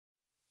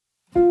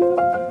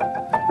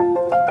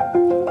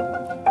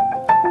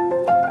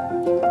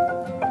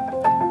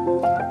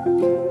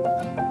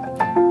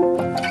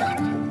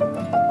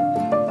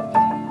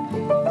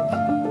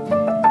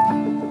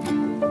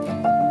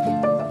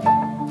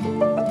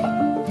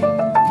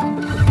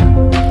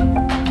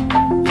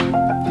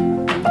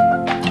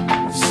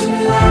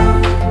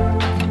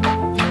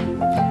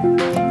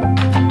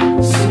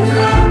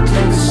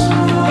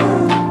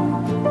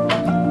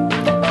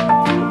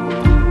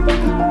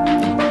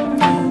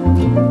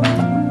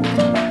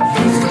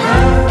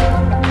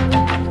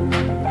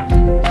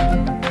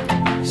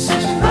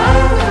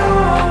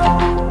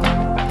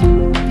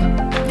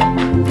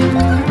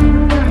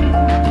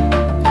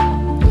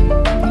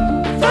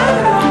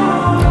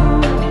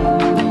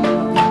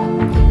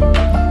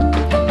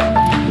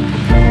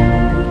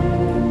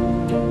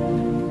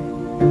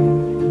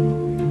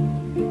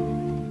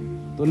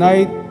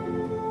Tonight,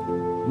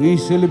 we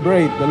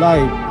celebrate the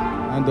life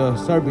and the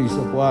service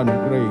of one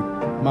great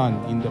man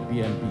in the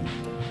PNP.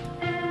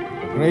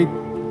 A great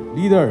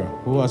leader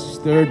who has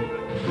stirred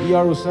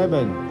PRO7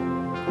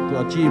 to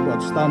achieve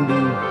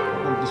outstanding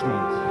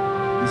accomplishments.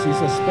 This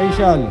is a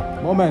special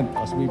moment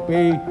as we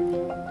pay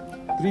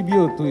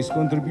tribute to his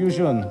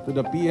contribution to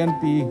the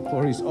PNP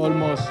for his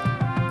almost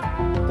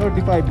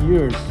 35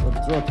 years of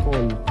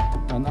truthful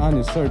and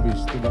honest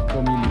service to the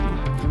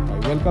community.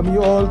 I welcome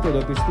you all to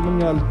the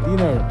testimonial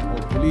dinner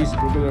of Police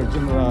Brigadier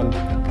General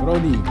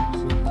Ronnie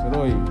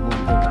Montejo.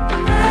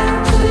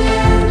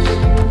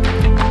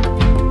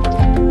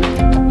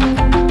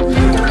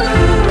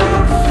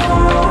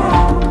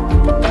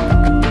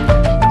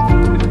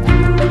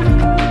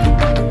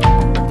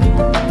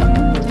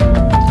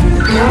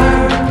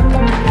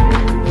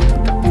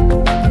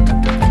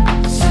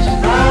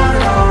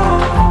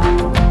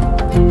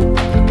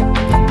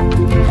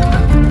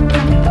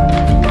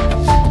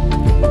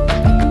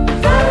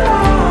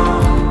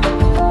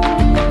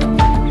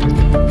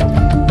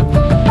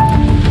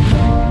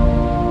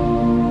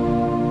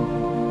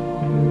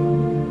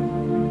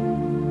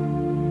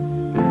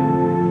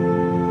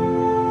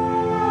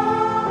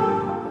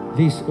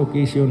 This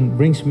occasion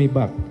brings me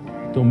back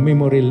to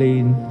memory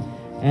lane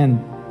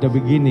and the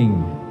beginning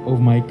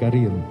of my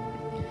career.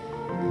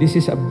 This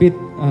is a bit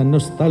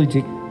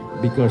nostalgic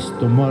because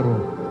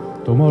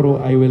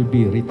tomorrow I will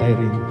be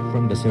retiring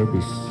from the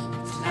service.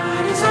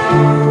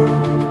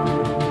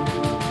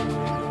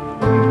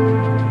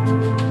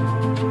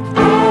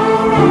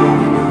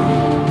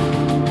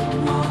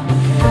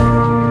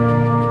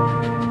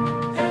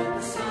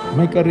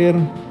 My career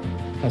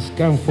has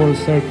come full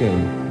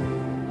circle,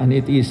 and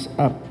it is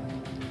up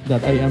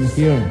that I am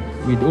here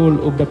with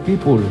all of the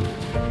people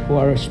who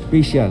are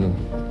special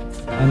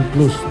and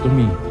close to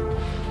me.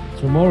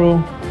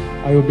 Tomorrow,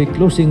 I will be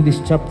closing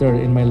this chapter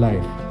in my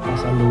life as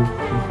a law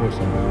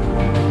enforcer.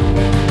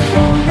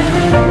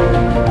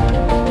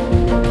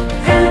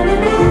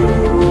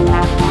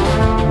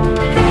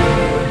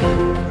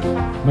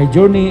 My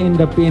journey in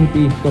the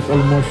PNP took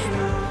almost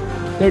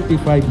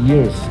 35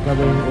 years,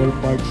 covering all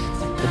parts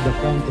of the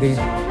country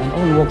and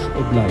all walks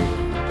of life.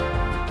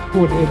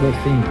 Who would ever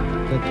think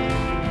that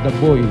the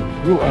boy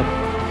grew up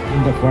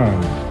in the farm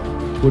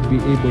would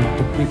be able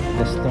to pick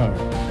the star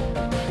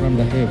from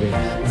the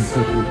heavens and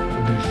put it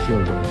on his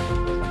shoulder?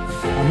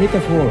 A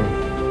metaphor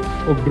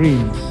of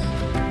dreams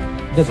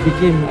that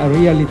became a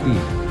reality,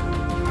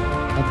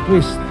 a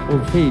twist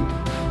of fate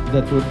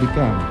that would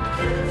become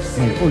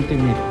my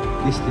ultimate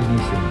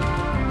destination.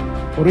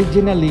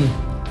 Originally,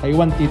 I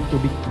wanted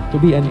to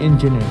be an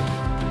engineer,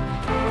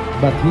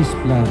 but his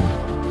plan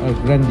are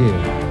grander,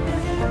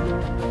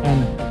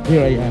 and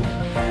here I am,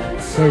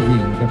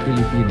 serving the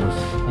Filipinos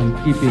and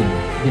keeping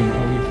them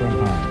away from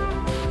harm.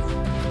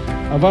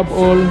 Above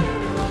all,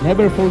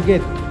 never forget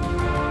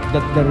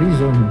that the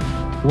reason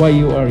why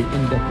you are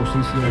in the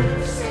position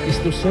is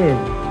to serve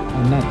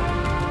and not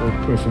for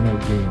personal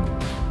gain.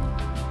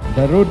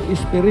 The road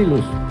is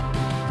perilous,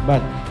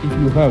 but if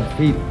you have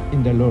faith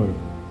in the Lord,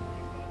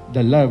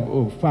 the love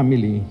of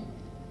family,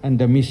 and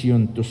the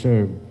mission to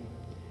serve,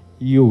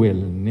 you will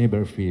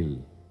never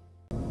fail.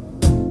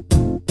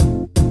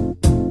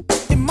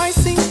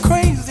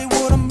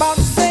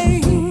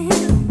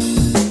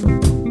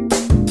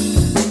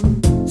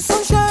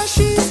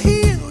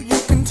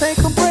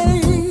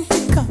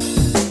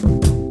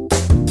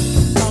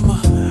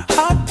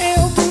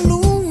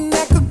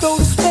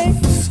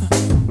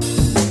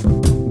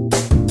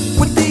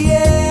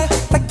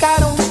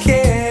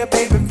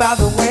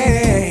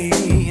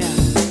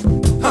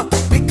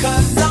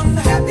 Because I'm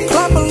happy.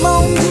 Clap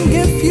along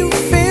if you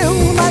feel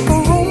like a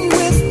room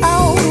with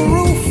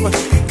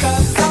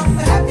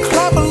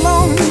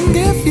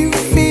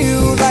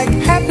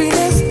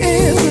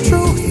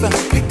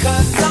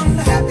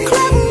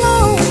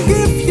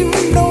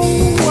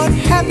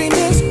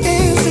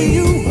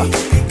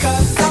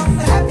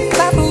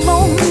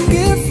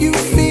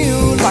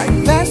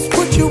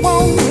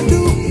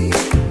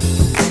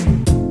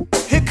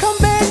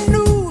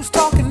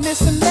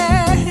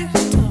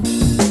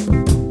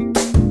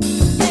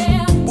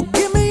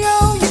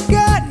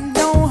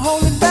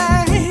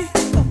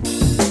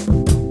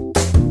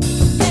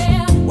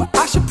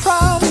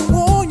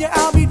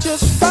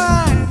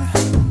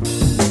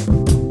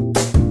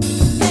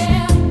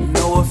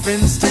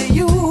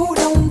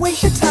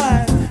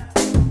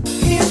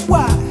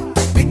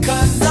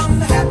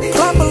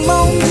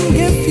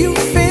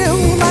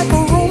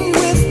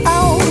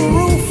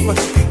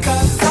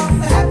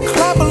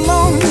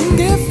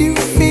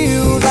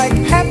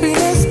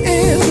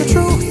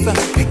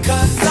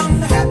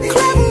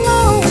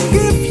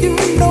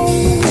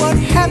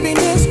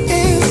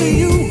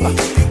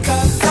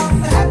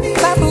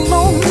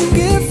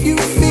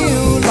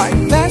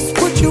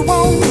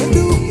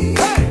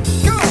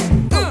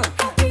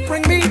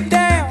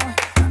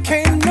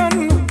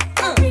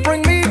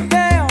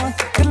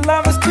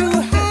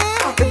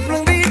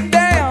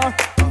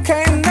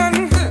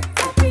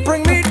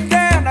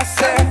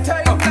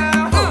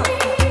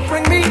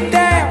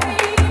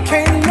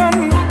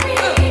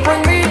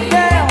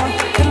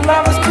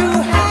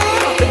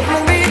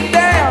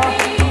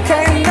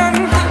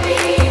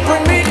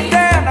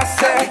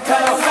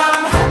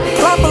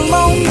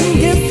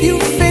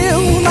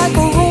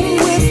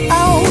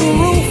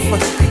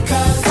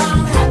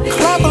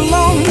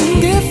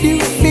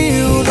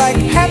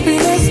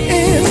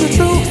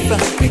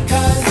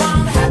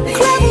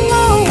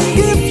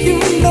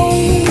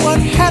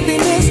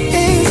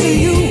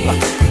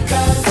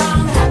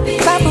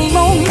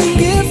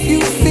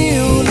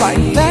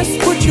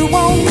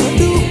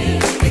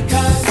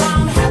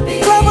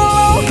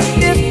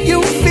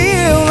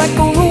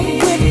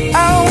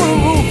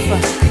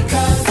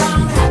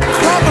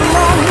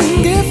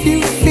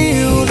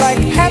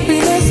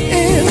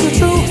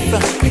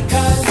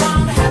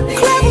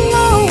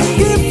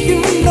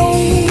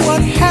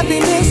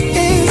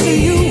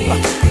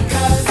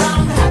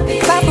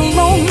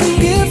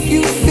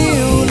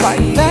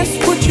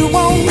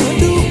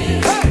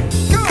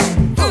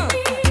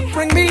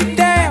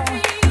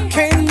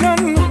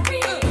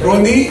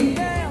Ronnie,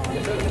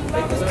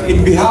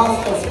 in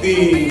behalf of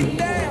the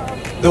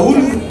whole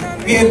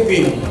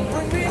PNP,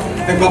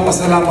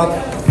 nagpapasalamat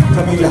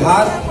kami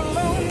lahat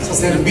sa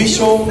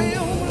serbisyong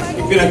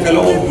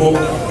ipinagkaloob mo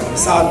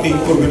sa ating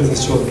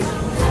organisasyon.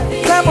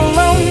 Clap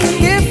along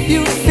if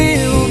you feel